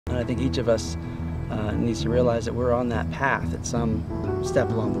And I think each of us needs to realize that we're on that path at some step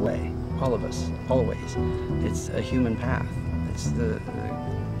along the way. All of us, always. It's a human path. It's the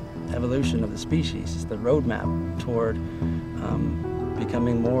evolution of the species. It's the roadmap toward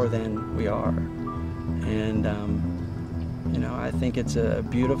becoming more than we are. And you know, I think it's a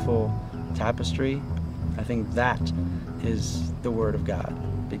beautiful tapestry. I think that is the Word of God,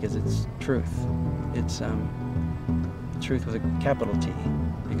 because it's truth. It's truth with a capital T,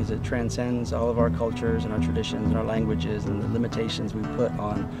 because it transcends all of our cultures and our traditions and our languages and the limitations we put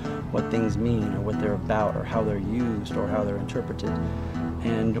on what things mean or what they're about or how they're used or how they're interpreted.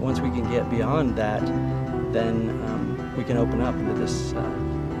 And once we can get beyond that, then we can open up into this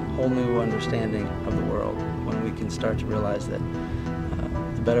whole new understanding of the world, when we can start to realize that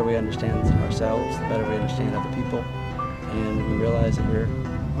the better we understand ourselves, the better we understand other people, and we realize that we're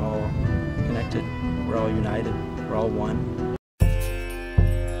all connected, we're all united, we're all one.